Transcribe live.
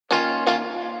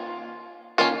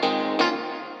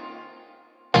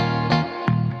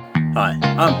Hi,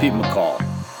 I'm Pete McCall.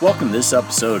 Welcome to this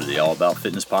episode of the All About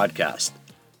Fitness podcast.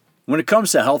 When it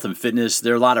comes to health and fitness,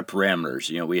 there are a lot of parameters.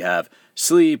 We have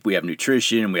sleep, we have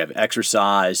nutrition, we have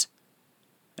exercise,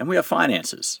 and we have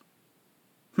finances.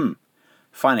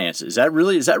 Finances. Is that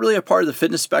really a part of the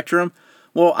fitness spectrum?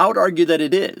 Well, I would argue that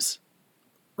it is,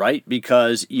 right?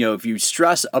 Because, if you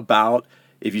stress about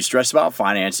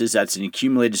finances, that's an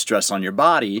accumulated stress on your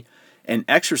body, and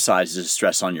exercise is a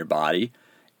stress on your body.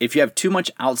 If you have too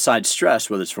much outside stress,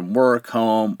 whether it's from work,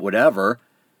 home, whatever,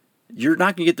 you're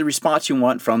not going to get the response you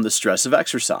want from the stress of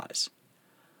exercise.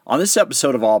 On this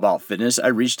episode of All About Fitness, I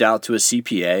reached out to a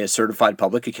CPA, a certified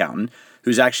public accountant,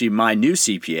 who's actually my new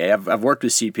CPA. I've worked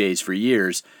with CPAs for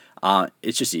years.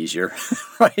 It's just easier,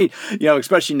 right?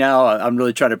 Especially now, I'm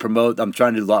really trying to promote. I'm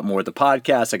trying to do a lot more with the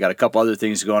podcast. I got a couple other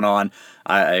things going on.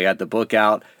 I got the book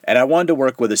out, and I wanted to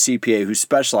work with a CPA who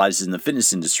specializes in the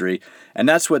fitness industry, and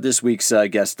that's what this week's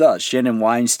guest does. Shannon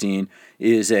Weinstein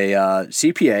is a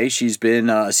CPA. She's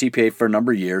been a CPA for a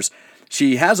number of years.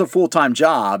 She has a full-time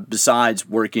job besides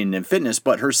working in fitness,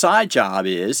 but her side job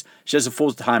is, she has a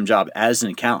full-time job as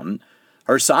an accountant.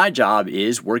 Her side job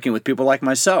is working with people like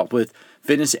myself, with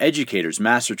fitness educators,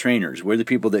 master trainers. We're the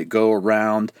people that going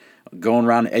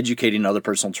around educating other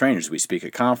personal trainers. We speak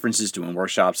at conferences, doing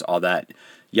workshops, all that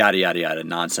yada, yada, yada,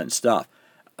 nonsense stuff.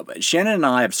 But Shannon and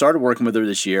I have started working with her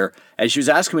this year, and she was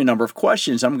asking me a number of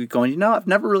questions. I'm going, I've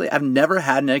never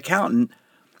had an accountant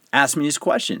ask me these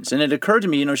questions. And it occurred to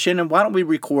me, Shannon, why don't we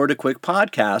record a quick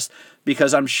podcast?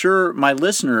 Because I'm sure my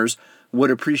listeners would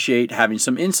appreciate having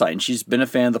some insight. And she's been a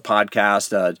fan of the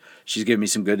podcast. She's given me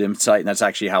some good insight, and that's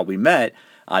actually how we met.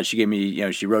 She gave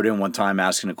me, she wrote in one time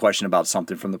asking a question about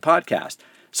something from the podcast.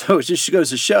 So it just goes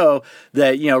to show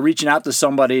that, reaching out to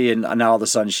somebody, and now all of a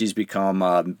sudden she's become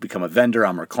a vendor.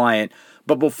 I'm her client.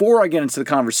 But before I get into the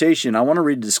conversation, I want to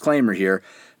read a disclaimer here,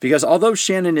 because although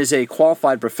Shannon is a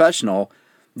qualified professional,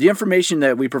 the information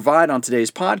that we provide on today's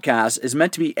podcast is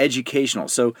meant to be educational.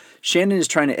 So Shannon is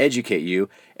trying to educate you,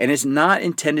 and it's not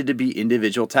intended to be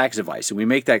individual tax advice. And we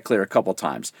make that clear a couple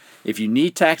times. If you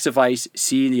need tax advice,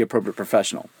 see the appropriate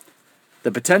professional.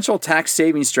 The potential tax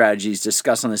saving strategies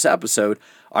discussed on this episode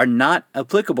are not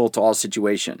applicable to all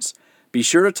situations. Be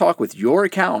sure to talk with your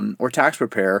accountant or tax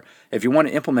preparer if you want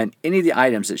to implement any of the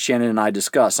items that Shannon and I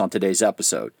discuss on today's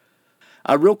episode.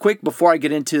 Real quick, before I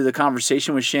get into the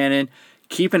conversation with Shannon,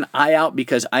 keep an eye out,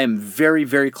 because I am very,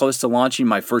 very close to launching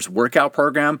my first workout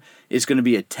program. It's going to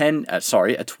be a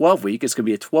 12-week. It's going to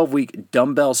be a 12-week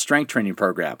dumbbell strength training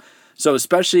program. So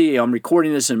especially, I'm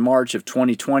recording this in March of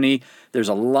 2020. There's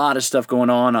a lot of stuff going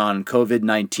on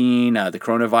COVID-19, the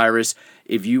coronavirus.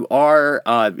 If you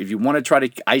want to try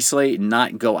to isolate and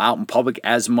not go out in public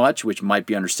as much, which might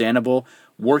be understandable,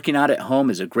 working out at home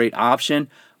is a great option.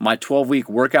 My 12-week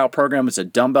workout program is a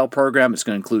dumbbell program. It's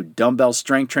going to include dumbbell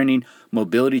strength training,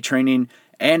 mobility training,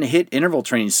 and HIIT interval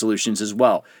training solutions as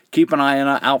well. Keep an eye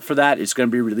out for that. It's going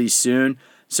to be released soon.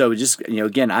 So just,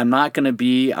 again, I'm not going to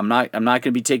be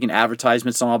taking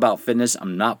advertisements on All About Fitness.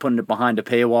 I'm not putting it behind a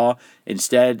paywall.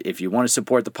 Instead, if you want to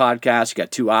support the podcast, you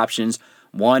got two options.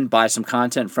 One, buy some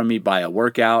content from me, buy a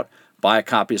workout. Buy a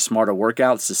copy of Smarter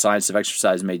Workouts, The Science of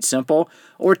Exercise Made Simple.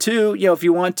 Or two, if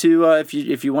you want to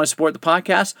support the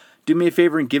podcast, do me a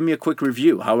favor and give me a quick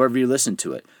review, however you listen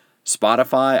to it.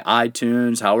 Spotify,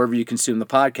 iTunes, however you consume the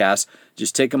podcast.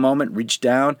 Just take a moment, reach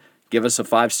down, give us a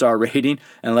 5-star rating,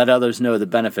 and let others know the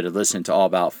benefit of listening to All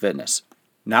About Fitness.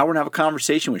 Now we're going to have a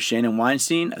conversation with Shannon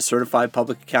Weinstein, a certified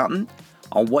public accountant,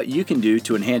 on what you can do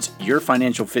to enhance your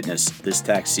financial fitness this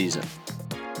tax season.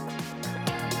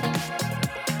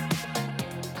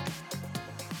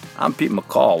 I'm Pete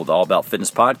McCall with All About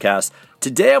Fitness Podcast.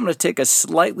 Today I'm going to take a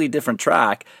slightly different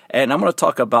track, and I'm going to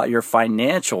talk about your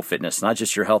financial fitness, not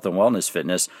just your health and wellness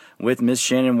fitness, with Miss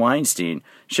Shannon Weinstein.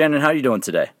 Shannon, how are you doing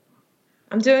today?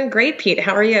 I'm doing great, Pete.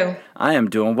 How are you? I am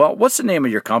doing well. What's the name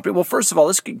of your company? Well, first of all,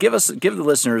 let's give the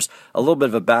listeners a little bit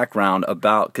of a background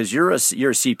about, because you're a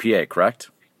CPA,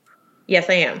 correct? Yes,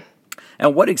 I am.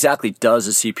 And what exactly does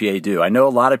a CPA do? I know a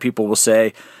lot of people will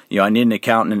say, I need an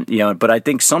accountant, but I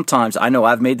think sometimes, I know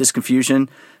I've made this confusion.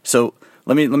 So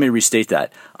let me restate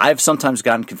that. I've sometimes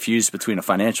gotten confused between a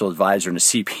financial advisor and a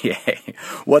CPA.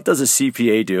 What does a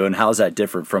CPA do, and how is that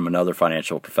different from another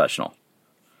financial professional?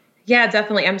 Yeah,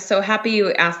 definitely. I'm so happy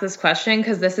you asked this question,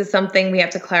 because this is something we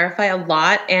have to clarify a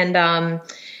lot. And a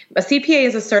CPA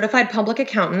is a certified public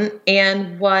accountant.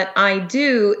 And what I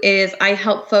do is I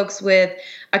help folks with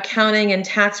accounting and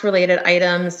tax related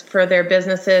items for their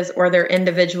businesses or their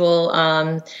individual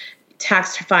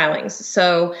tax filings.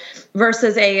 So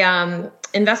versus a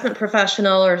investment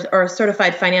professional or a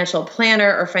certified financial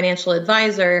planner or financial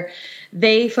advisor,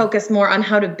 they focus more on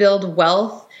how to build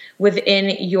wealth within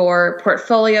your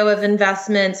portfolio of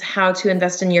investments, how to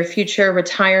invest in your future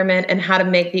retirement, and how to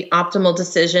make the optimal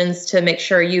decisions to make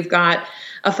sure you've got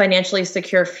a financially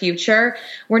secure future.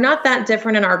 We're not that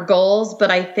different in our goals,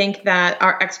 but I think that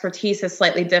our expertise is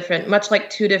slightly different, much like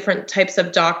two different types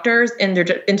of doctors into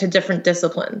different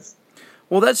disciplines.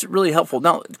 Well, that's really helpful.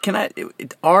 Now,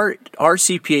 are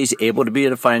CPAs able to be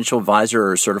a financial advisor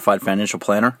or a certified financial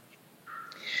planner?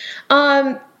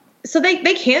 So they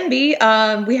can be.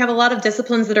 We have a lot of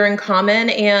disciplines that are in common,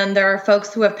 and there are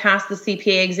folks who have passed the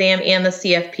CPA exam and the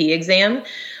CFP exam.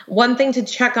 One thing to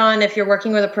check on if you're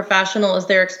working with a professional is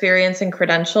their experience and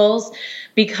credentials,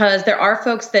 because there are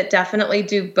folks that definitely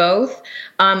do both.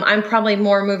 I'm probably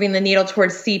more moving the needle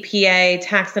towards CPA,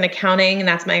 tax and accounting, and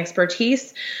that's my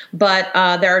expertise. But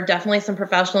there are definitely some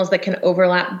professionals that can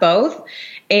overlap both.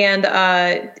 And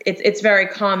it's very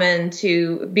common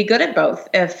to be good at both.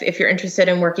 If you're interested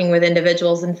in working with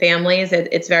individuals and families,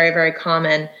 it's very, very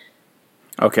common.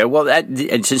 Okay, well,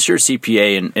 and since you're a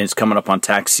CPA and it's coming up on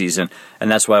tax season,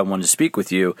 and that's why I wanted to speak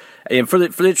with you. And for the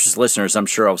interested listeners, I'm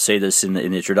sure I'll say this in the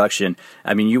introduction.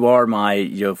 I mean, you are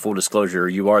my, full disclosure,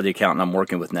 you are the accountant I'm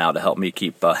working with now to help me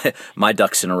keep my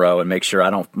ducks in a row and make sure I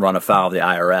don't run afoul of the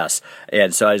IRS.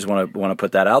 And so I just want to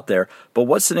put that out there. But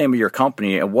what's the name of your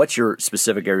company and what's your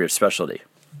specific area of specialty?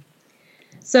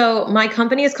 So my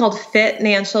company is called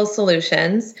Financial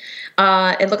Solutions.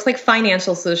 It looks like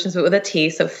financial solutions, but with a T,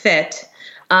 so FIT.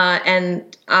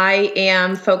 And I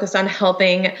am focused on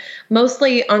helping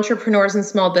mostly entrepreneurs and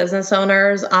small business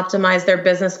owners optimize their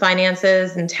business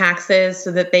finances and taxes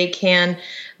so that they can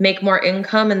make more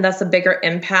income and thus a bigger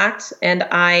impact. And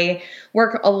I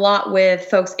work a lot with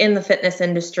folks in the fitness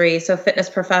industry, so fitness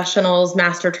professionals,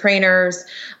 master trainers,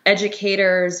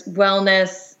 educators,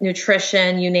 wellness,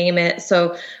 nutrition, you name it.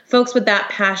 So folks with that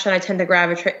passion I tend to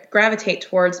gravitate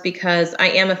towards because I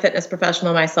am a fitness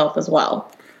professional myself as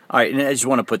well. All right, and I just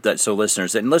want to put that so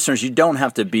listeners, you don't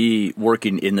have to be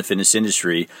working in the fitness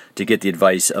industry to get the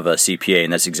advice of a CPA,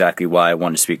 and that's exactly why I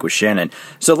wanted to speak with Shannon.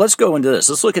 So let's go into this.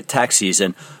 Let's look at tax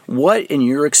season. What, in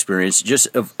your experience, just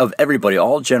of everybody,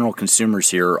 all general consumers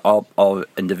here, all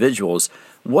individuals,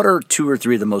 what are 2 or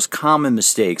 3 of the most common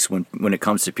mistakes when it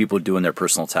comes to people doing their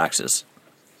personal taxes?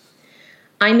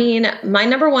 I mean, my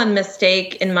number one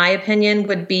mistake, in my opinion,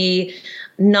 would be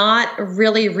not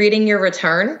really reading your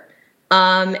return.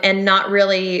 And not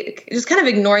really, just kind of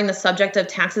ignoring the subject of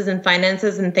taxes and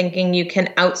finances and thinking you can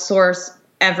outsource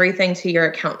everything to your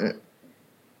accountant.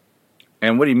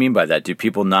 And what do you mean by that? Do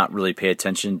people not really pay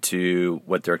attention to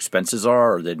what their expenses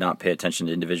are, or they not pay attention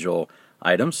to individual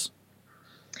items?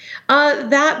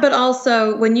 That, but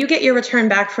also when you get your return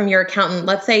back from your accountant,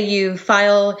 let's say you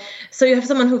have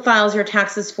someone who files your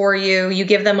taxes for you, you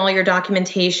give them all your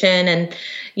documentation and,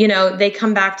 they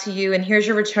come back to you and here's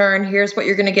your return, here's what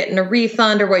you're going to get in a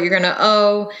refund or what you're going to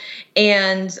owe.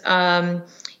 And,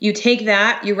 you take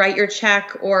that, you write your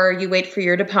check or you wait for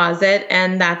your deposit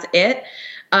and that's it.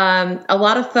 A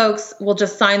lot of folks will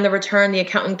just sign the return the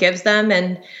accountant gives them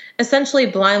and essentially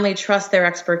blindly trust their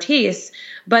expertise.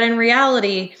 But in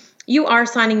reality, you are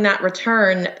signing that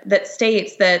return that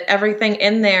states that everything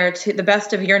in there, to the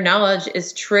best of your knowledge,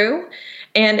 is true.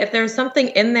 And if there's something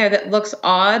in there that looks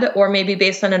odd or maybe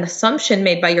based on an assumption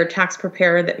made by your tax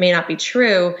preparer that may not be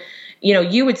true,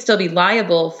 you would still be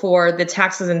liable for the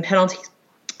taxes and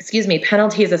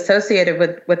penalties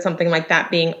associated with something like that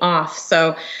being off.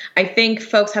 So I think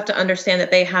folks have to understand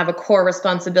that they have a core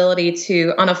responsibility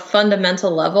to, on a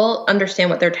fundamental level, understand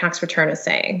what their tax return is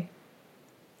saying.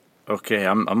 Okay,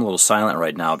 I'm a little silent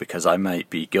right now because I might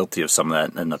be guilty of some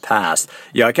of that in the past.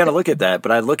 Yeah, I kind of look at that,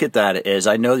 but I look at that as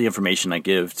I know the information I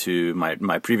give to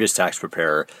my previous tax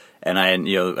preparer, and I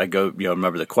go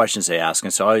remember the questions they ask,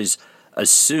 and so I always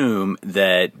assume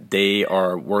that they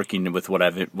are working with what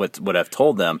I've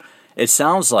told them. It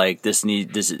sounds like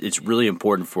it's really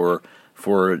important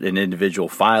for an individual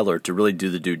filer to really do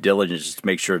the due diligence to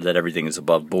make sure that everything is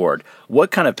above board.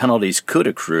 What kind of penalties could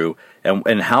accrue,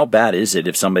 and how bad is it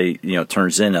if somebody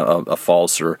turns in a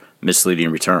false or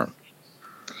misleading return?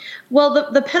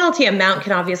 Well, the penalty amount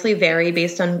can obviously vary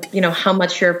based on, how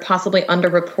much you're possibly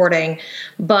underreporting.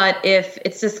 But if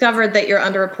it's discovered that you're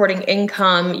underreporting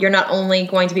income, you're not only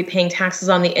going to be paying taxes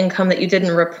on the income that you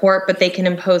didn't report, but they can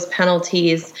impose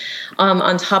penalties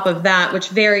on top of that, which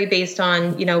vary based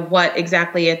on, what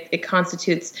exactly it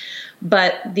constitutes.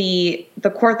 But the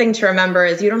core thing to remember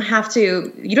is you don't have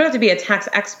to be a tax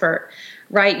expert.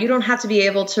 right? You don't have to be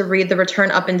able to read the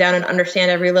return up and down and understand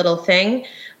every little thing.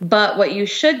 But what you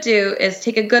should do is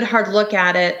take a good hard look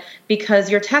at it,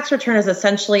 because your tax return is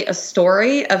essentially a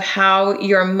story of how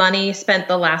your money spent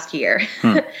the last year.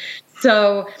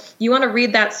 So you want to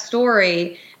read that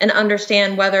story and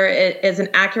understand whether it is an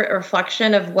accurate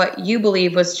reflection of what you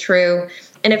believe was true.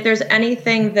 And if there's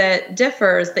anything that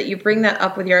differs, that you bring that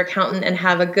up with your accountant and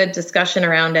have a good discussion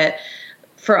around it.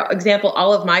 For example,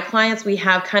 all of my clients, we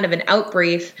have kind of an out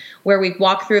brief where we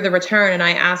walk through the return and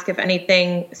I ask if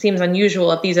anything seems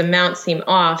unusual, if these amounts seem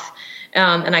off.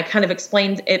 And I kind of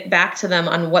explained it back to them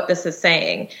on what this is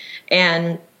saying.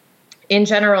 And in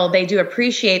general, they do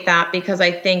appreciate that, because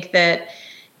I think that,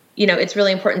 it's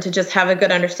really important to just have a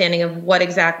good understanding of what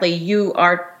exactly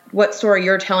what story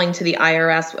you're telling to the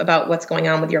IRS about what's going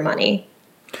on with your money.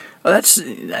 Well,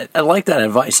 I like that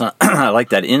advice. I like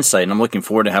that insight, and I'm looking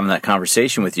forward to having that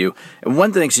conversation with you. And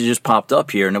one thing that just popped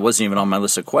up here, and it wasn't even on my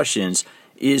list of questions,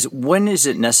 is when is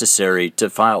it necessary to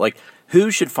file? Like,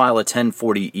 who should file a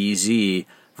 1040 EZ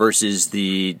versus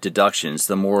the deductions,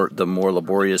 the more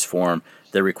laborious form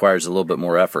that requires a little bit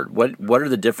more effort? What are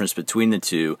the difference between the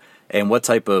two, and what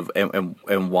type of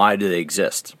and why do they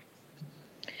exist?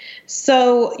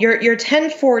 So your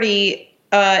 1040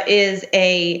 is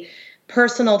a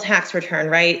personal tax return,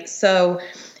 right? So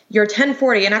your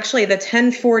 1040, and actually the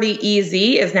 1040 EZ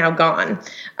is now gone.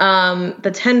 The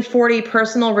 1040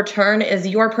 personal return is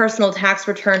your personal tax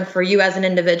return for you as an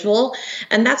individual.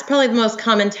 And that's probably the most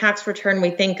common tax return we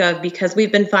think of, because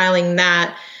we've been filing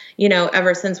that,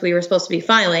 ever since we were supposed to be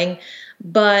filing.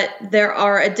 But there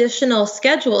are additional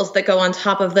schedules that go on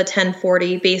top of the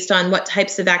 1040 based on what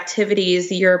types of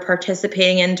activities you're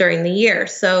participating in during the year.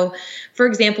 So, for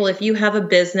example, if you have a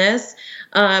business,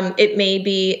 it may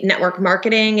be network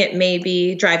marketing, it may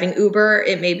be driving Uber,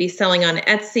 it may be selling on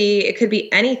Etsy, it could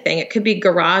be anything. It could be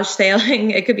garage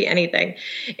sailing, it could be anything.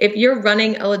 If you're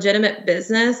running a legitimate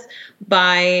business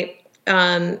by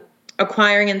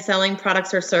acquiring and selling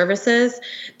products or services,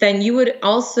 then you would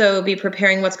also be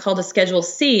preparing what's called a Schedule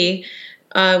C,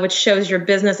 which shows your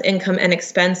business income and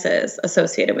expenses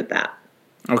associated with that.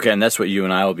 Okay, and that's what you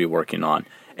and I will be working on.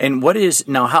 And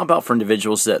how about for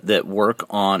individuals that work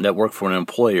for an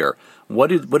employer? What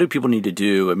do people need to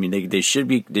do? I mean, they should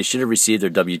have received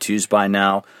their W-2s by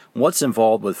now. What's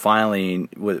involved with filing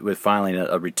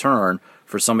a return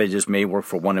for somebody who just may work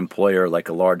for one employer, like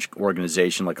a large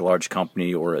organization, like a large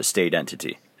company or a state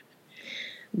entity?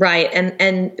 Right.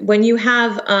 And when you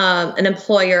have an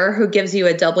employer who gives you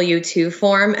a W-2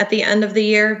 form at the end of the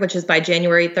year, which is by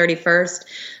January 31st.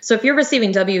 So if you're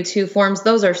receiving W-2 forms,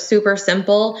 those are super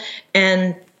simple,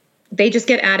 and they just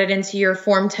get added into your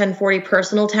Form 1040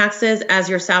 personal taxes as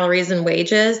your salaries and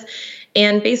wages.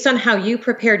 And based on how you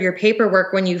prepared your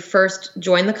paperwork when you first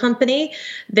joined the company,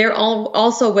 they're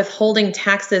also withholding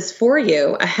taxes for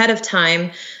you ahead of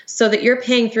time, so that you're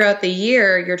paying throughout the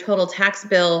year your total tax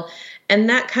bill. And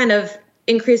that kind of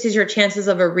increases your chances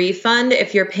of a refund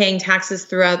if you're paying taxes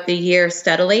throughout the year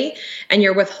steadily and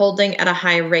you're withholding at a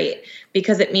high rate,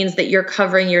 because it means that you're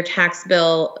covering your tax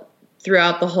bill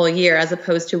throughout the whole year, as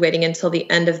opposed to waiting until the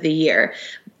end of the year.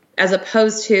 As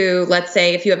opposed to, let's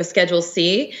say, if you have a Schedule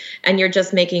C and you're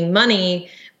just making money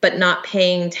but not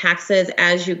paying taxes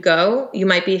as you go, you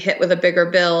might be hit with a bigger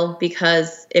bill,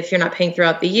 because if you're not paying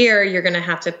throughout the year, you're going to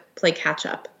have to play catch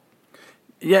up.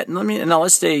 Yeah,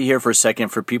 let's stay here for a second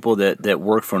for people that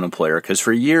work for an employer, because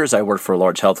for years I worked for a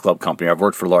large health club company. I've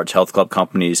worked for large health club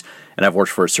companies, and I've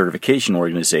worked for a certification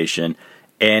organization.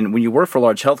 And when you work for a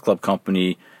large health club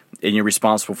company and you're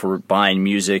responsible for buying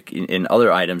music and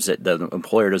other items that the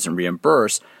employer doesn't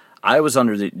reimburse, I was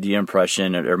under the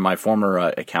impression, or my former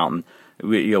accountant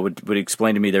would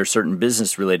explain to me there are certain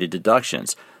business-related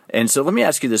deductions. And so let me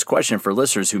ask you this question for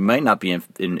listeners who might not be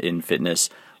in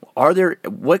fitness.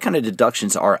 What kind of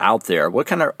deductions are out there? What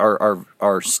kind of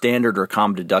are standard or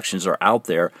common deductions are out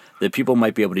there that people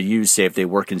might be able to use, say, if they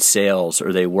work in sales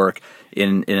or they work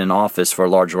in an office for a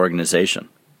large organization?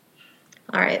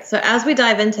 All right. So as we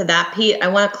dive into that, Pete, I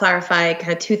want to clarify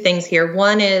kind of two things here.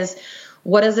 One is,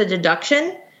 what is a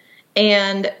deduction?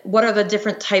 And what are the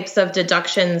different types of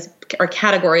deductions or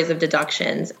categories of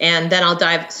deductions? And then I'll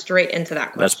dive straight into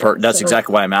that question. That's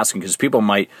exactly why I'm asking, because people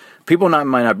might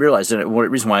not realize that. One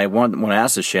reason why I want to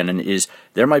ask this, Shannon, is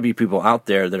there might be people out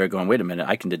there that are going, wait a minute,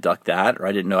 I can deduct that, or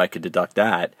I didn't know I could deduct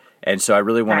that. And so I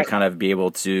really want to kind of be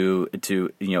able to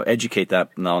educate that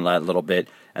on that a little bit,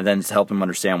 and then help them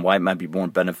understand why it might be more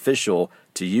beneficial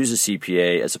to use a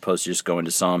CPA as opposed to just going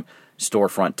to some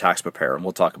storefront tax preparer. And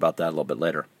we'll talk about that a little bit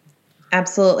later.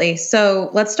 Absolutely. So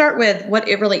let's start with what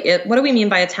it really is. What do we mean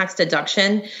by a tax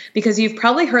deduction? Because you've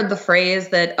probably heard the phrase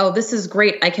that, oh, this is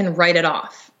great, I can write it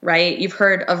off, right? You've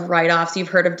heard of write-offs, you've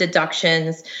heard of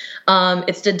deductions.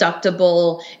 It's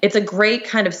deductible. It's a great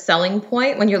kind of selling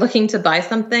point when you're looking to buy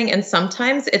something. And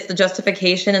sometimes it's the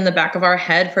justification in the back of our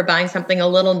head for buying something a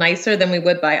little nicer than we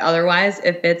would buy otherwise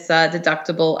if it's a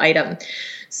deductible item.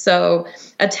 So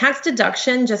a tax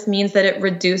deduction just means that it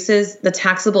reduces the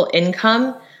taxable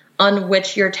income on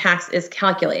which your tax is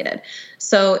calculated.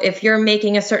 So if you're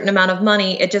making a certain amount of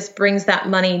money, it just brings that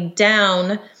money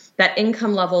down, that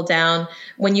income level down.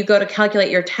 When you go to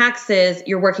calculate your taxes,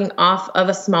 you're working off of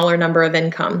a smaller number of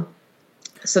income.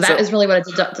 So that is really what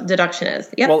a deduction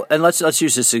is. Yep. Well, and let's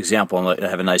use this example and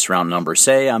have a nice round number.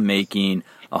 Say I'm making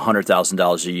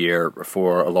 $100,000 a year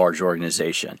for a large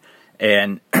organization.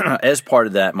 And as part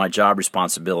of that, my job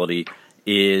responsibility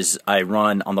is I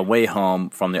run on the way home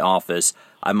from the office.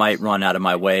 I might run out of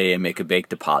my way and make a bank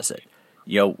deposit.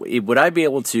 Would I be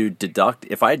able to deduct,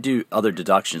 if I do other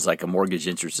deductions like a mortgage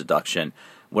interest deduction,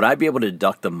 would I be able to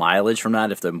deduct the mileage from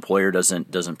that if the employer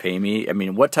doesn't pay me? I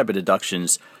mean, what type of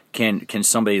deductions can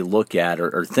somebody look at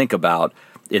or think about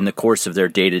in the course of their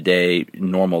day-to-day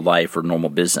normal life or normal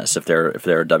business if they're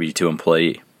a W-2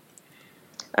 employee?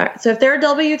 All right. So if they're a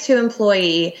W-2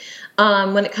 employee,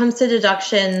 when it comes to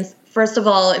deductions, first of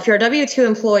all, if you're a W-2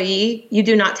 employee, you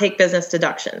do not take business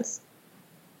deductions.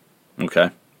 Okay.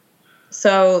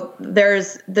 So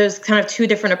there's kind of two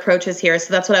different approaches here.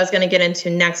 So that's what I was going to get into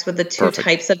next with the two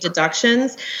types of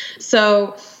deductions.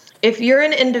 So if you're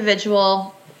an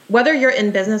individual, whether you're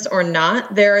in business or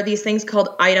not, there are these things called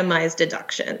itemized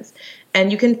deductions.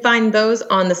 And you can find those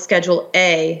on the Schedule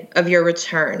A of your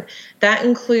return. That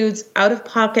includes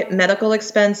out-of-pocket medical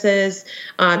expenses,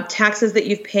 taxes that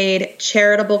you've paid,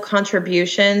 charitable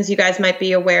contributions. You guys might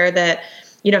be aware that,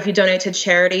 if you donate to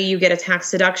charity, you get a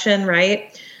tax deduction,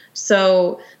 right?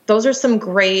 So those are some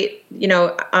great,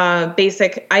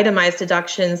 basic itemized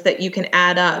deductions that you can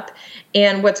add up.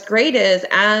 And what's great is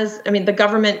the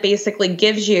government basically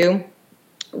gives you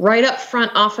right up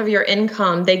front off of your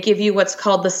income, they give you what's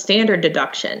called the standard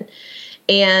deduction.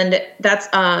 And that's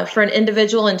for an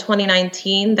individual in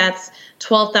 2019, that's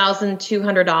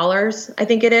 $12,200, I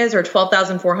think it is, or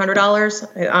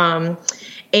 $12,400.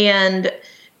 And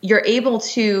you're able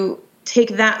to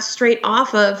take that straight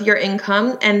off of your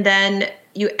income, and then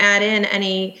you add in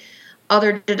any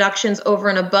other deductions over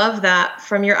and above that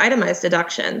from your itemized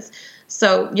deductions.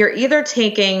 So you're either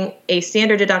taking a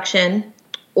standard deduction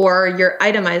or your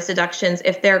itemized deductions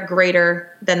if they're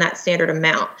greater than that standard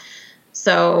amount.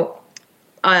 So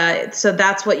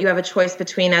that's what you have a choice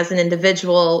between as an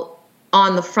individual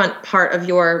on the front part of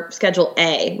your Schedule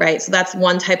A, right? So that's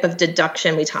one type of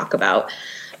deduction we talk about.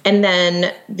 And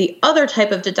then the other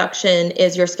type of deduction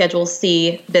is your Schedule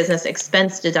C business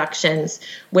expense deductions,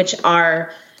 which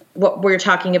are what we're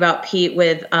talking about, Pete,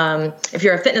 with if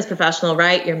you're a fitness professional,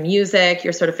 right? Your music,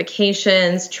 your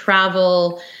certifications,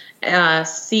 travel,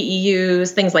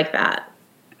 CEUs, things like that.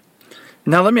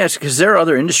 Now, let me ask you, because there are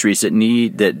other industries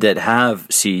that have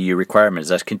CEU requirements,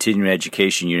 that's continuing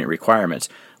education unit requirements,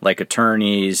 like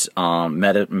attorneys,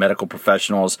 medical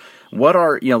professionals. What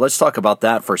are, let's talk about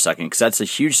that for a second, because that's a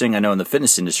huge thing I know in the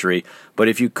fitness industry. But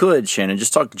if you could, Shannon,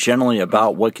 just talk generally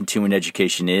about what continuing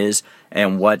education is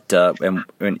and what and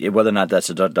whether or not that's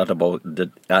a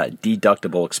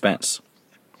deductible expense.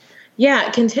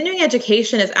 Yeah, continuing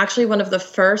education is actually one of the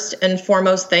first and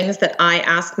foremost things that I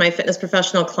ask my fitness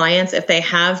professional clients if they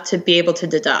have to be able to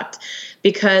deduct,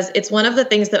 because it's one of the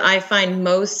things that I find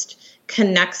most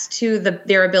connects to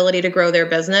their ability to grow their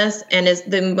business and is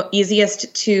the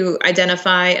easiest to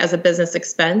identify as a business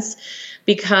expense,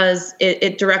 because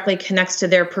it directly connects to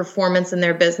their performance in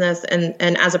their business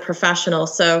and as a professional.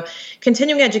 So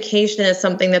continuing education is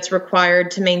something that's required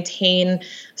to maintain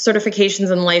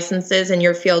certifications and licenses in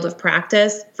your field of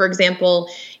practice. For example,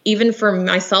 even for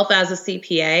myself as a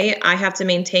CPA, I have to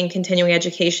maintain continuing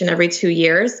education every 2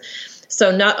 years. So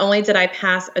not only did I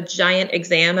pass a giant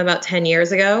exam about 10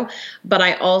 years ago, but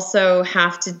I also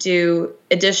have to do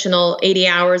additional 80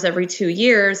 hours every 2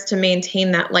 years to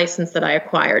maintain that license that I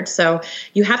acquired. So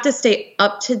you have to stay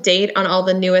up to date on all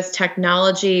the newest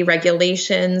technology,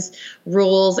 regulations,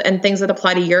 rules, and things that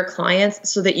apply to your clients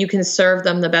so that you can serve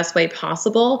them the best way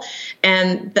possible.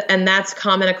 And that's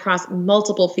common across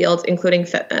multiple fields, including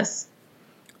fitness.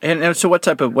 And so what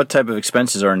type of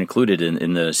expenses are included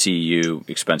in the CEU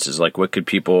expenses? Like what could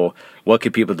people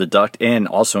deduct, and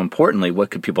also importantly, what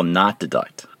could people not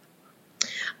deduct?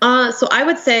 So I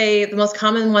would say the most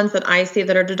common ones that I see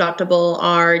that are deductible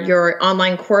are your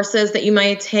online courses that you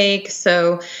might take.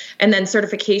 So, and then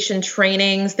certification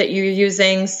trainings that you're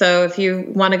using. So if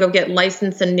you want to go get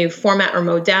licensed in a new format or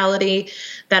modality,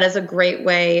 that is a great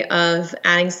way of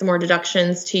adding some more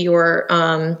deductions to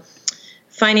your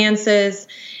finances.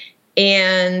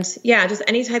 And yeah, just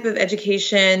any type of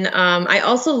education. I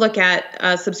also look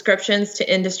at subscriptions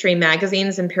to industry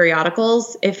magazines and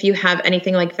periodicals. If you have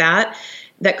anything like that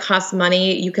costs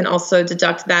money, you can also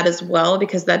deduct that as well,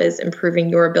 because that is improving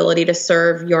your ability to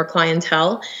serve your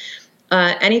clientele.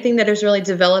 Anything that is really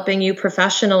developing you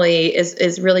professionally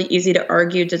is really easy to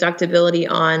argue deductibility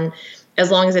on, as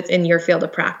long as it's in your field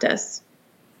of practice.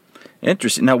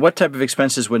 Interesting. Now, what type of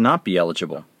expenses would not be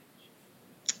eligible?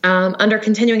 Under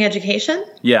continuing education?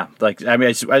 Yeah, I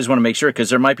just want to make sure, because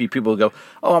there might be people who go,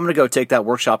 "Oh, I'm going to go take that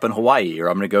workshop in Hawaii, or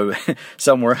I'm going to go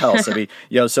somewhere else."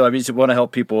 So I want to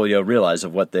help people, realize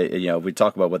of what they, if we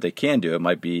talk about what they can do, it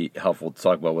might be helpful to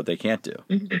talk about what they can't do.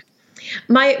 Mm-hmm.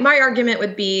 My argument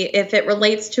would be, if it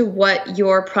relates to what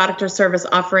your product or service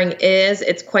offering is,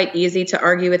 it's quite easy to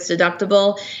argue it's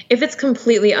deductible. If it's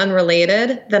completely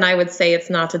unrelated, then I would say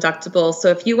it's not deductible. So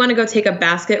if you want to go take a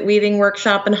basket weaving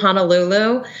workshop in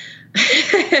Honolulu,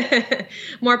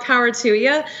 more power to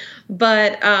you.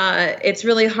 But it's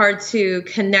really hard to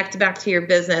connect back to your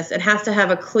business. It has to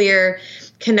have a clear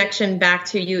connection back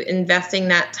to you investing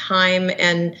that time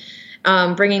and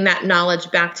bringing that knowledge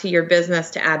back to your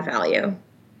business to add value.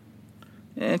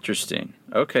 Interesting.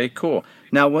 Okay, cool.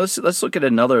 Now let's look at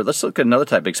another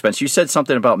type of expense. You said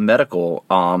something about medical.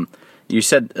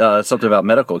 Something about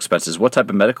medical expenses. What type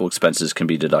of medical expenses can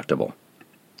be deductible?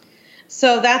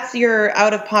 So that's your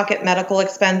out-of-pocket medical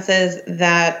expenses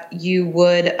that you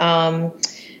would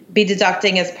be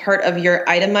deducting as part of your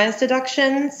itemized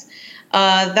deductions.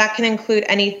 That can include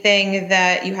anything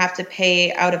that you have to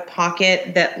pay out of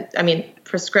pocket,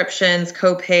 prescriptions,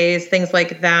 co-pays, things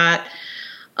like that,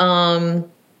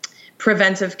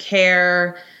 preventive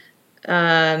care,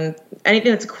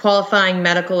 anything that's a qualifying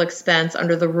medical expense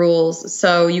under the rules.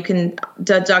 So you can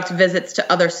deduct visits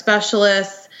to other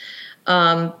specialists.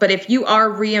 But if you are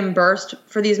reimbursed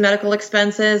for these medical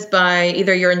expenses by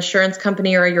either your insurance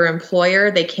company or your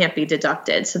employer, they can't be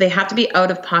deducted. So they have to be out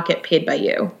of pocket, paid by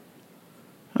you.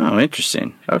 Oh,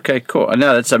 interesting. Okay, cool.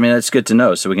 No, that's good to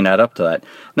know, so we can add up to that.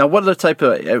 Now, what are the type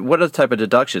of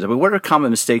deductions? What are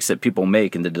common mistakes that people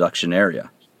make in the deduction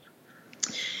area?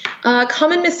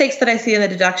 Common mistakes that I see in the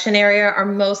deduction area are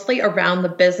mostly around the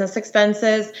business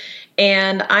expenses,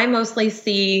 and I mostly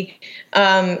see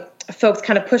folks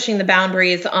kind of pushing the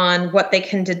boundaries on what they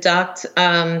can deduct.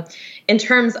 In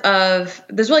terms of,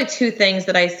 there's really two things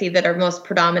that I see that are most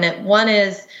predominant. One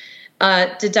is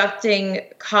deducting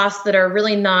costs that are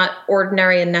really not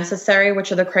ordinary and necessary,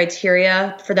 which are the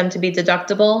criteria for them to be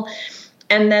deductible.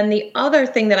 And then the other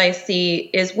thing that I see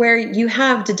is where you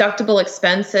have deductible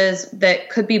expenses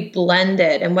that could be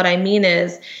blended. And what I mean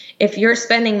is, if you're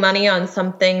spending money on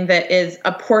something that is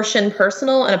a portion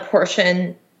personal and a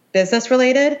portion business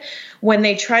related, when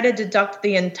they try to deduct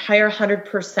the entire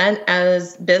 100%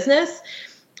 as business,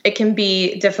 it can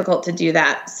be difficult to do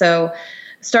that. So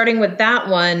starting with that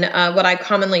one, what I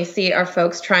commonly see are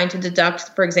folks trying to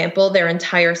deduct, for example, their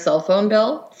entire cell phone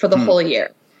bill for the whole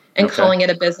year and calling it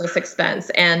a business expense.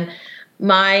 And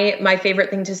my favorite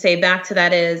thing to say back to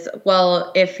that is,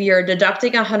 well, if you're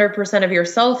deducting 100% of your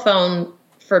cell phone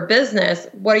for business,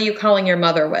 what are you calling your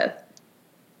mother with?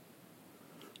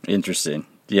 Interesting.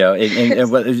 Yeah,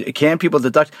 and can people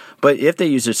deduct? But if they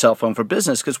use their cell phone for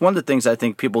business, because one of the things I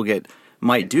think people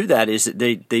might do that is that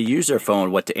they use their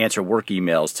phone to answer work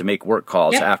emails, to make work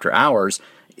calls after hours.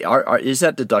 Is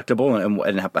that deductible,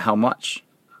 and how much?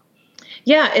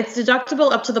 Yeah, it's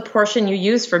deductible up to the portion you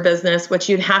use for business, which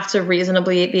you'd have to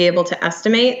reasonably be able to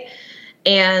estimate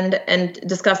and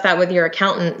discuss that with your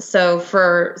accountant. So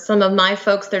for some of my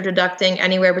folks, they're deducting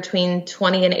anywhere between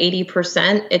 20 and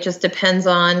 80%. It just depends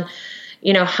on,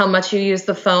 how much you use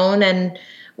the phone and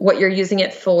what you're using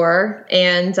it for.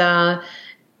 And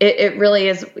it really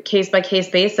is case by case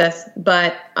basis.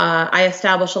 But I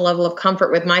establish a level of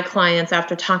comfort with my clients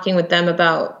after talking with them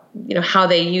about, how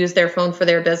they use their phone for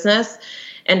their business,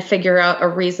 and figure out a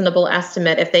reasonable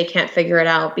estimate if they can't figure it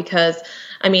out. Because,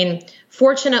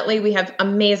 fortunately, we have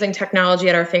amazing technology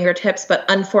at our fingertips, but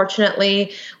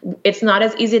unfortunately, it's not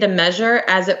as easy to measure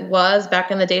as it was back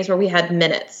in the days where we had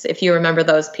minutes, if you remember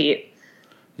those, Pete.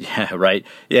 Yeah, right.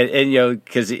 Yeah, and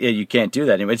because you can't do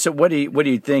that anyway. So, what do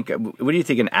you think? What do you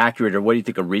think an accurate, or what do you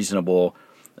think a reasonable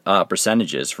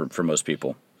percentage is for most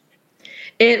people?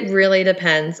 It really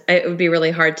depends. It would be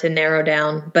really hard to narrow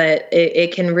down, but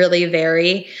it can really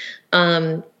vary.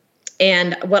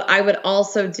 And what I would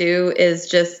also do is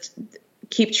just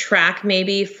keep track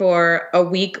maybe for a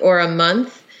week or a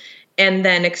month, and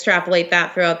then extrapolate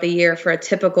that throughout the year for a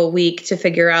typical week to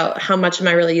figure out how much am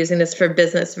I really using this for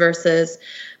business versus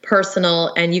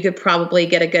personal. And you could probably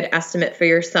get a good estimate for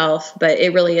yourself, but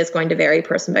it really is going to vary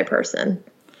person by person.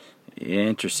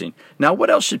 Interesting. Now, what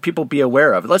else should people be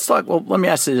aware of? Let's talk. Well, let me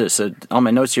ask you this. On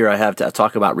my notes here, I have to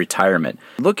talk about retirement.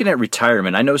 Looking at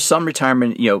retirement, I know some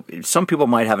retirement, some people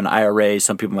might have an IRA,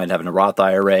 some people might have a Roth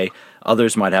IRA,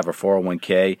 others might have a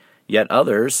 401k, yet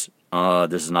others,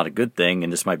 this is not a good thing,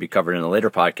 and this might be covered in a later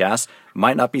podcast,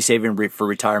 might not be saving for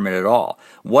retirement at all.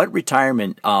 What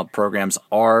retirement programs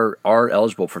are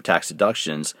eligible for tax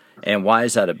deductions, and why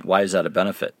is that a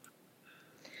benefit?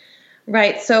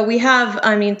 Right. So we have,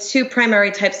 two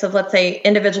primary types of, let's say,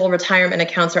 individual retirement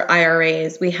accounts or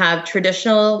IRAs. We have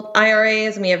traditional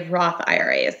IRAs and we have Roth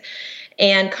IRAs.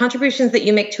 And contributions that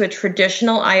you make to a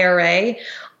traditional IRA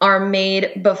are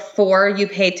made before you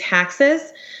pay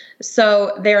taxes.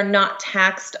 So they're not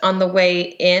taxed on the way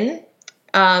in,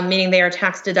 meaning they are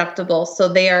tax deductible. So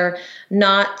they are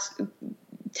not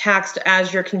taxed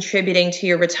as you're contributing to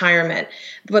your retirement.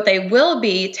 What they will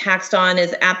be taxed on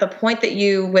is at the point that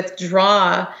you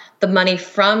withdraw the money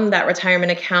from that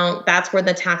retirement account, that's where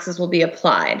the taxes will be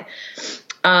applied.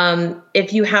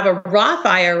 If you have a Roth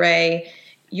IRA,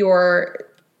 your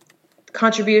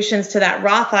contributions to that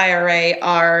Roth IRA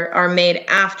are made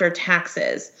after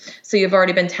taxes. So you've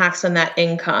already been taxed on that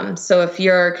income. So if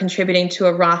you're contributing to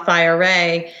a Roth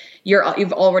IRA,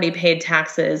 you've already paid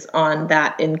taxes on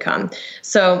that income.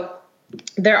 So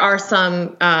there are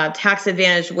some tax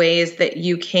advantage ways that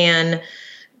you can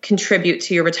contribute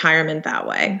to your retirement that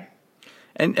way.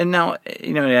 And now,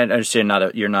 I understand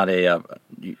you're not a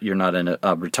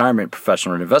retirement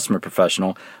professional or an investment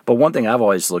professional, but one thing I've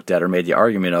always looked at or made the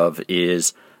argument of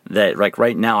is that, like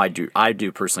right now, I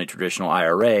do personally traditional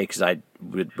IRA because I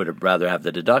would rather have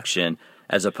the deduction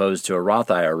as opposed to a Roth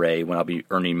IRA when I'll be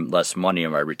earning less money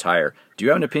when I retire. Do you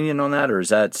have an opinion on that, or is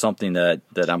that something that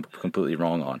I'm completely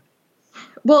wrong on?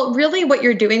 Well, really what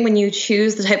you're doing when you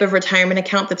choose the type of retirement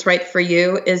account that's right for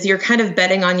you is you're kind of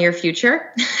betting on your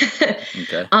future.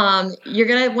 Okay. You're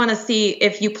going to want to see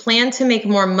if you plan to make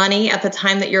more money at the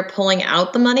time that you're pulling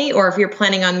out the money, or if you're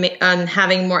planning on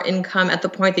having more income at the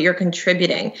point that you're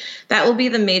contributing. That will be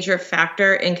the major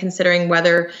factor in considering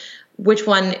which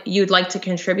one you'd like to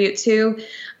contribute to.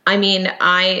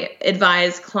 I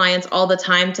advise clients all the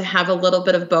time to have a little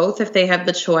bit of both if they have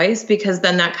the choice, because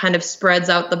then that kind of spreads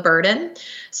out the burden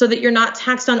so that you're not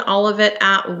taxed on all of it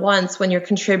at once when you're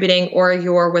contributing or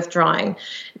you're withdrawing.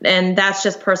 And that's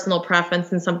just personal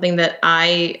preference and something that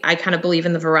I kind of believe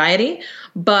in the variety,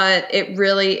 but it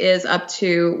really is up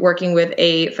to working with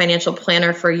a financial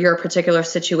planner for your particular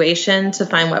situation to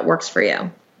find what works for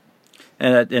you.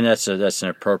 And that's an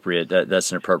appropriate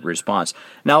response.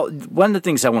 Now, one of the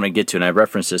things I want to get to, and I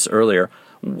referenced this earlier,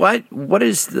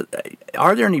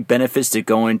 are there any benefits to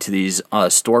going to these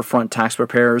storefront tax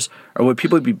preparers, or would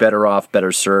people be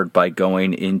better served by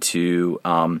going into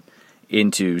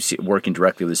working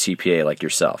directly with a CPA like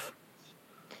yourself?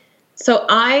 So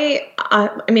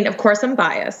of course I'm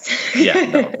biased. Yeah,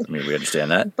 no, we understand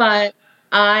that. But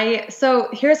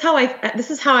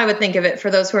this is how I would think of it for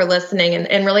those who are listening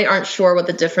and really aren't sure what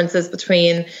the difference is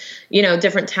between,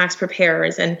 different tax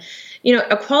preparers. And,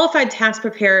 a qualified tax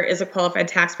preparer is a qualified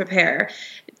tax preparer.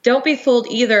 Don't be fooled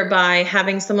either by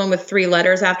having someone with 3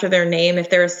 letters after their name. If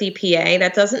they're a CPA,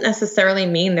 that doesn't necessarily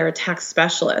mean they're a tax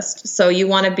specialist. So you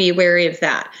want to be wary of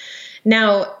that.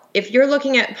 Now, if you're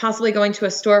looking at possibly going to a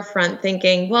storefront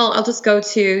thinking, well, I'll just go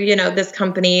to, this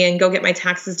company and go get my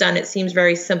taxes done. It seems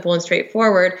very simple and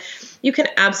straightforward. You can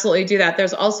absolutely do that.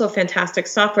 There's also fantastic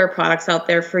software products out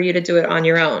there for you to do it on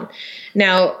your own.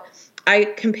 Now, I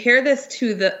compare this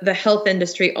to the health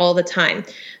industry all the time.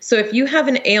 So if you have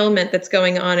an ailment that's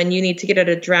going on and you need to get it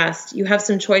addressed, you have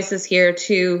some choices here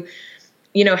to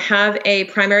have a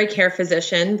primary care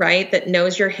physician, right, that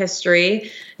knows your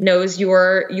history, knows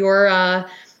your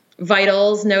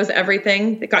vitals, knows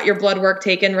everything, that got your blood work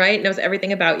taken, right, knows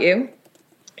everything about you,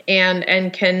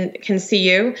 and can see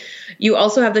you. You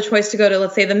also have the choice to go to,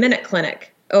 let's say, the Minute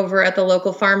Clinic over at the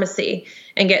local pharmacy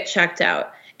and get checked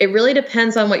out. It really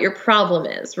depends on what your problem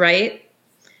is, right?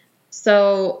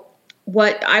 So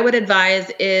what I would advise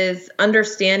is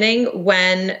understanding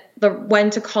when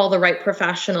to call the right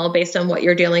professional based on what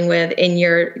you're dealing with in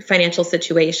your financial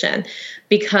situation.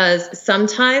 Because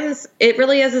sometimes it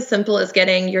really is as simple as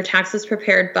getting your taxes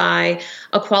prepared by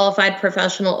a qualified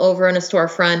professional over in a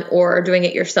storefront or doing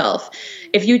it yourself.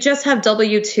 If you just have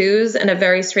W-2s and a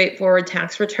very straightforward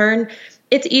tax return,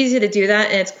 It's easy to do that,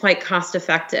 and it's quite cost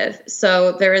effective.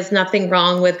 So there is nothing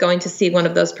wrong with going to see one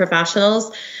of those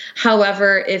professionals.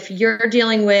 However, if you're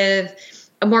dealing with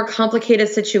a more complicated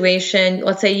situation,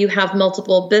 let's say you have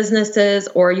multiple businesses,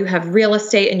 or you have real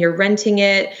estate and you're renting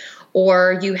it,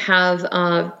 or you have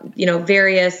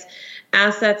various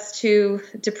assets to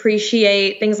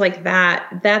depreciate, things like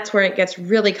that, that's where it gets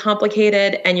really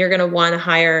complicated, and you're going to want to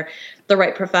hire the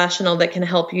right professional that can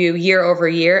help you year over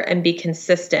year and be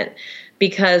consistent,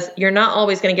 because you're not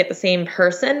always going to get the same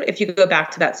person if you go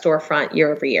back to that storefront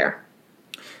year over year.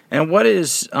 And what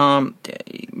is,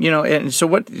 and so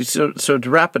what? So to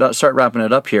wrap it up, start wrapping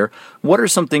it up here. What are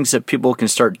some things that people can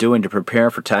start doing to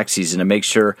prepare for tax season to make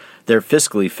sure they're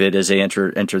fiscally fit as they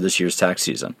enter this year's tax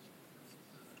season?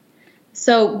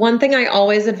 So one thing I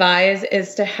always advise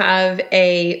is to have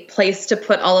a place to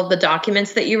put all of the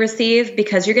documents that you receive,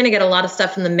 because you're going to get a lot of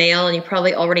stuff in the mail, and you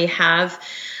probably already have.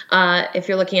 If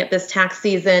you're looking at this tax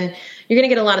season, you're going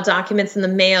to get a lot of documents in the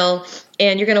mail,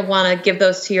 and you're going to want to give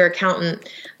those to your accountant.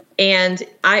 And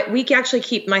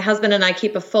my husband and I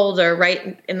keep a folder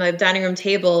right in the dining room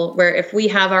table where if we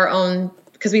have our own,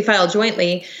 because we file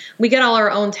jointly, we get all our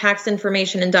own tax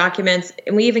information and documents,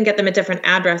 and we even get them at different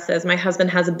addresses. My husband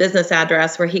has a business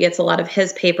address where he gets a lot of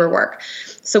his paperwork.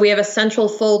 So we have a central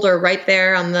folder right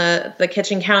there on the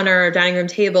kitchen counter or dining room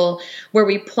table where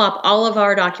we plop all of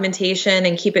our documentation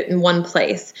and keep it in one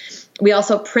place. We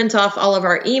also print off all of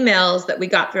our emails that we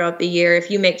got throughout the year. If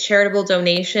you make charitable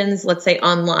donations, let's say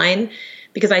online,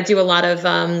 because I do a lot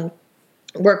of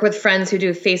work with friends who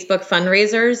do Facebook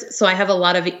fundraisers. So I have a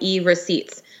lot of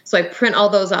e-receipts. So I print all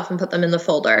those off and put them in the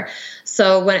folder.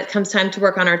 So when it comes time to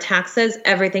work on our taxes,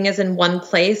 everything is in one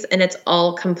place and it's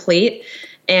all complete.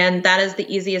 And that is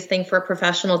the easiest thing for a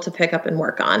professional to pick up and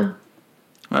work on.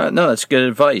 No, that's good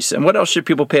advice. And what else should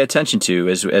people pay attention to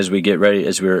as we get ready,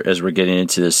 as we're getting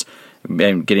into this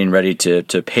and getting ready to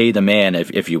pay the man,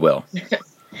 if you will?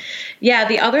 Yeah,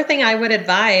 the other thing I would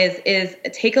advise is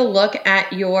take a look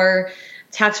at your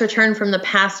tax return from the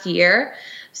past year.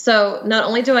 So not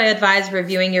only do I advise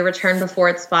reviewing your return before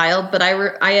it's filed, but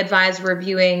I advise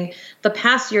reviewing the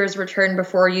past year's return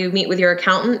before you meet with your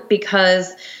accountant,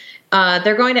 because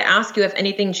they're going to ask you if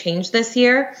anything changed this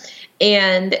year.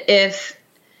 And if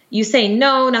you say,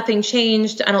 no, nothing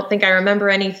changed, I don't think I remember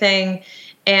anything,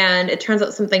 and it turns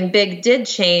out something big did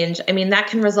change, I mean, that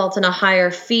can result in a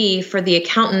higher fee for the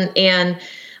accountant and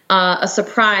a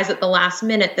surprise at the last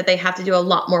minute that they have to do a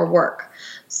lot more work.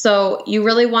 So you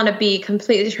really want to be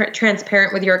completely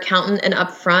transparent with your accountant and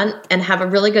upfront, and have a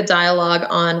really good dialogue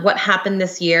on what happened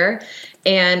this year,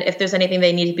 and if there's anything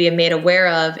they need to be made aware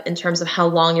of in terms of how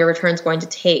long your return is going to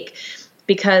take.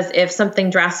 Because if something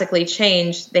drastically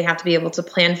changed, they have to be able to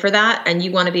plan for that, and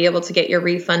you want to be able to get your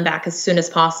refund back as soon as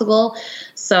possible.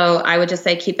 So I would just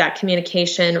say keep that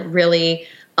communication really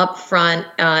upfront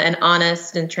and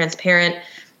honest and transparent.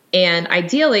 And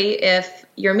ideally, if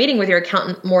you're meeting with your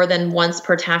accountant more than once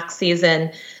per tax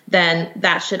season, then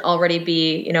that should already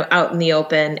be, out in the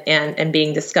open and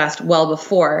being discussed well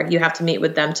before you have to meet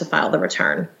with them to file the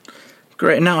return.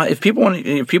 Great. Now, if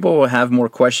people have more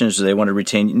questions or they want to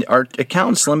retain, are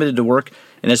accountants limited to work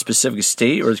in a specific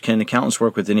state, or can accountants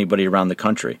work with anybody around the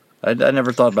country? I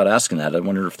never thought about asking that. I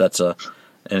wonder if that's and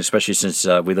especially since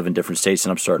we live in different states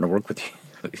and I'm starting to work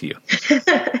with you.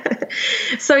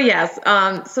 So yes,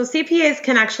 so CPAs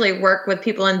can actually work with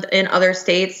people in other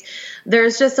states.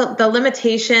 There's just the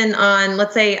limitation on,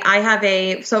 let's say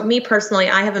me personally,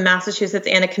 I have a Massachusetts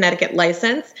and a Connecticut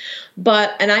license,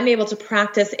 and I'm able to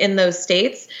practice in those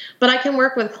states, but I can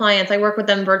work with clients. I work with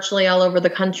them virtually all over the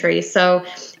country. So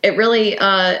it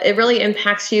really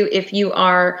impacts you if you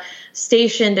are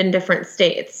stationed in different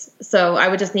states. So I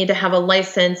would just need to have a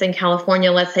license in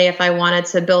California, let's say, if I wanted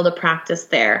to build a practice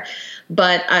there.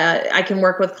 But I can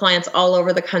work with clients all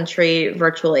over the country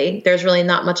virtually. There's really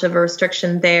not much of a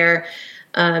restriction there.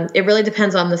 It really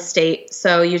depends on the state.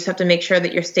 So you just have to make sure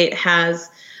that your state has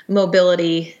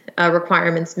mobility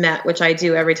requirements met, which I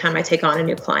do every time I take on a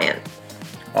new client.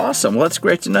 Awesome. Well, that's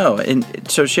great to know. And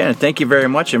so, Shannon, thank you very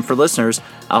much. And for listeners,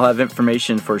 I'll have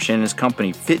information for Shannon's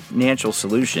company, Financial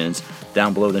Solutions,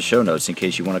 down below in the show notes in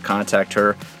case you want to contact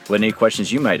her with any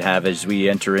questions you might have as we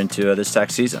enter into this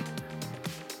tax season.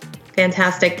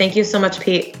 Fantastic. Thank you so much,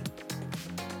 Pete.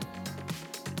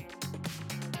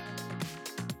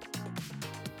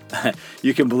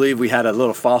 You can believe we had a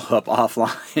little follow-up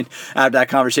offline after that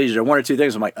conversation. There are one or two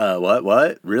things. I'm like,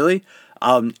 what? Really?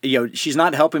 She's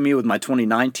not helping me with my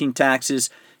 2019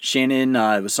 taxes. Shannon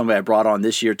was somebody I brought on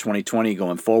this year, 2020,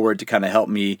 going forward to kind of help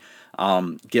me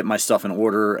get my stuff in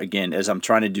order. Again, as I'm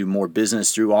trying to do more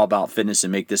business through All About Fitness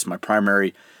and make this my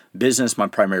primary business, my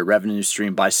primary revenue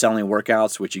stream, by selling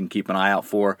workouts, which you can keep an eye out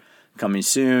for coming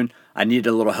soon. I needed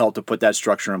a little help to put that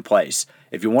structure in place.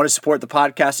 If you want to support the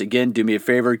podcast, again, do me a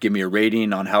favor, give me a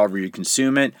rating on however you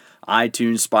consume it,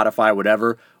 iTunes, Spotify,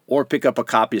 whatever, or pick up a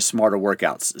copy of Smarter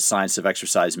Workouts, The Science of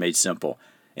Exercise Made Simple.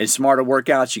 In Smarter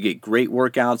Workouts, you get great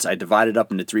workouts. I divide it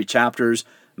up into 3 chapters: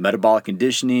 metabolic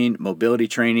conditioning, mobility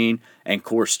training, and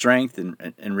core strength.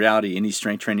 And in reality, any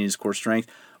strength training is core strength.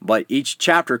 But each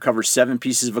chapter covers 7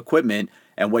 pieces of equipment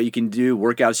and what you can do,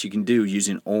 workouts you can do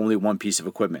using only 1 piece of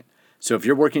equipment. So if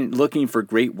you're looking for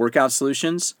great workout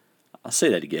solutions, I'll say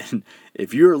that again.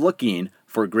 If you're looking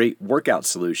for great workout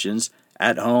solutions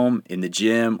at home, in the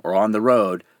gym, or on the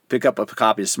road, pick up a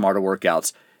copy of Smarter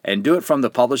Workouts and do it from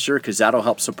the publisher, because that'll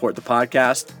help support the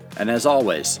podcast. And as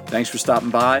always, thanks for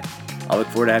stopping by. I look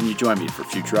forward to having you join me for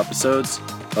future episodes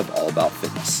of All About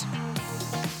Fitness.